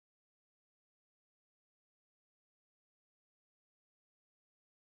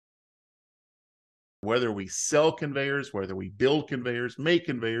Whether we sell conveyors, whether we build conveyors, make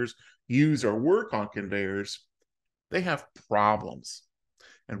conveyors, use or work on conveyors, they have problems.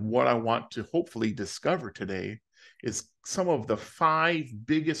 And what I want to hopefully discover today is some of the 5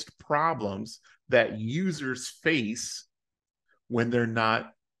 biggest problems that users face when they're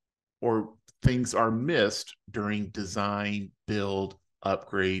not, or things are missed during design, build,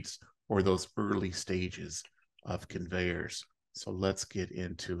 upgrades, or those early stages of conveyors. So let's get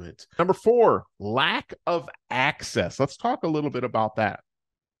into it. Number 4, lack of access. Let's talk a little bit about that.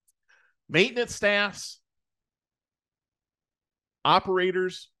 Maintenance staffs,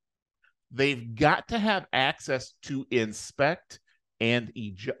 operators, they've got to have access to inspect and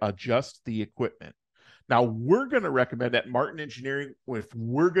adjust the equipment. Now, we're going to recommend at Martin Engineering, if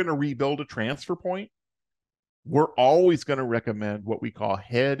we're going to rebuild a transfer point, we're always going to recommend what we call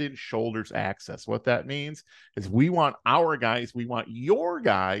head and shoulders access. What that means is we want our guys, we want your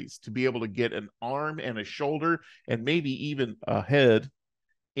guys to be able to get an arm and a shoulder and maybe even a head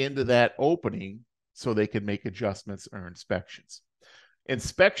into that opening so they can make adjustments or inspections.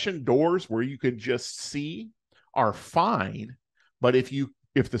 Inspection doors where you can just see are fine, but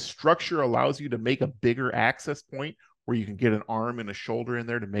if the structure allows you to make a bigger access point where you can get an arm and a shoulder in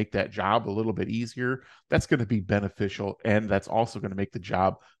there to make that job a little bit easier, that's going to be beneficial, and that's also going to make the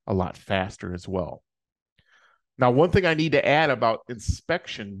job a lot faster as well. Now, one thing I need to add about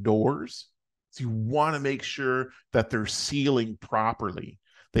inspection doors is you want to make sure that they're sealing properly.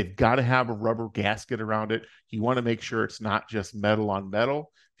 They've got to have a rubber gasket around it. You want to make sure it's not just metal on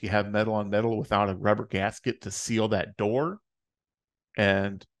metal. If you have metal on metal without a rubber gasket to seal that door,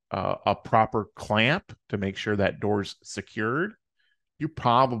 and a proper clamp to make sure that door's secured, you're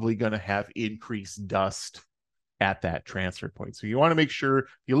probably going to have increased dust at that transfer point. So you want to make sure, if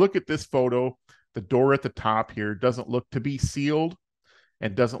you look at this photo, the door at the top here doesn't look to be sealed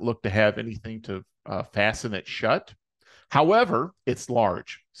and doesn't look to have anything to fasten it shut. However, it's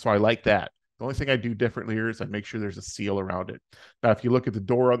large, so I like that. The only thing I do differently here is I make sure there's a seal around it. Now, if you look at the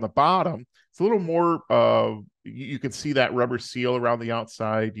door on the bottom, it's a little more, you can see that rubber seal around the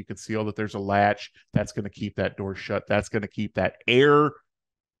outside. You can see that there's a latch. That's going to keep that door shut. That's going to keep that air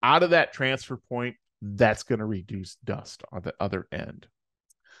out of that transfer point. That's going to reduce dust on the other end.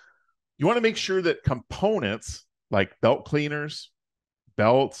 You want to make sure that components like belt cleaners,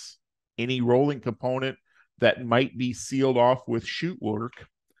 belts, any rolling component that might be sealed off with chute work,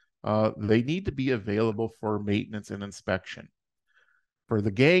 they need to be available for maintenance and inspection. For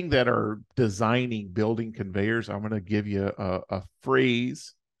the gang that are designing building conveyors, I'm going to give you a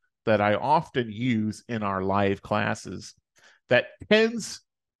phrase that I often use in our live classes that tends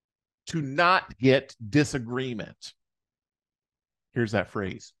to not get disagreement. Here's that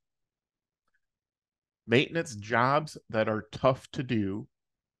phrase. Maintenance jobs that are tough to do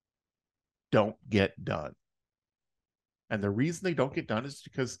don't get done. And the reason they don't get done is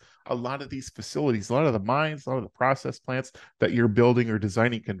because a lot of these facilities, a lot of the mines, a lot of the process plants that you're building or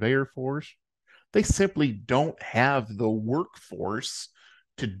designing conveyor for, they simply don't have the workforce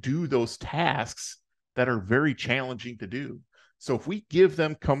to do those tasks that are very challenging to do. So if we give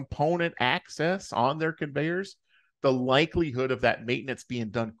them component access on their conveyors, the likelihood of that maintenance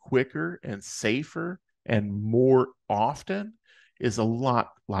being done quicker and safer and more often is a lot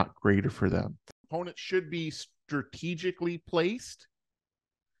greater for them. Components should be strategically placed,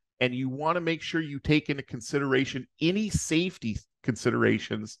 and you want to make sure you take into consideration any safety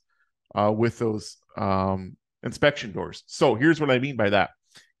considerations with those inspection doors. So here's what I mean by that.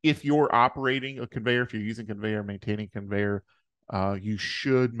 If you're operating a conveyor, if you're using conveyor, maintaining conveyor, you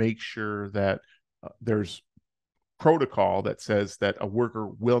should make sure that there's protocol that says that a worker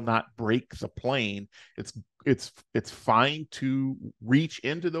will not break the plane. It's fine to reach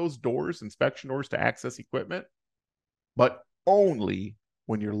into those doors, inspection doors, to access equipment, but only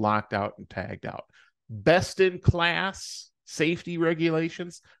when you're locked out and tagged out. Best in class safety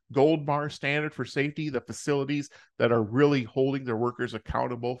regulations, gold bar standard for safety, the facilities that are really holding their workers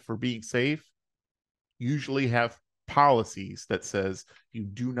accountable for being safe usually have policies that says you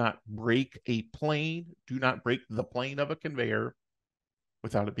do not break a plane, do not break the plane of a conveyor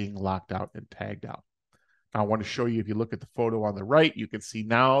without it being locked out and tagged out. Now, I want to show you, if you look at the photo on the right, you can see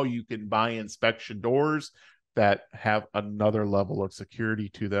now you can buy inspection doors that have another level of security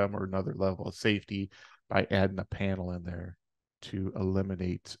to them or another level of safety by adding a panel in there to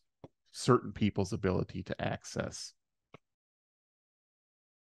eliminate certain people's ability to access.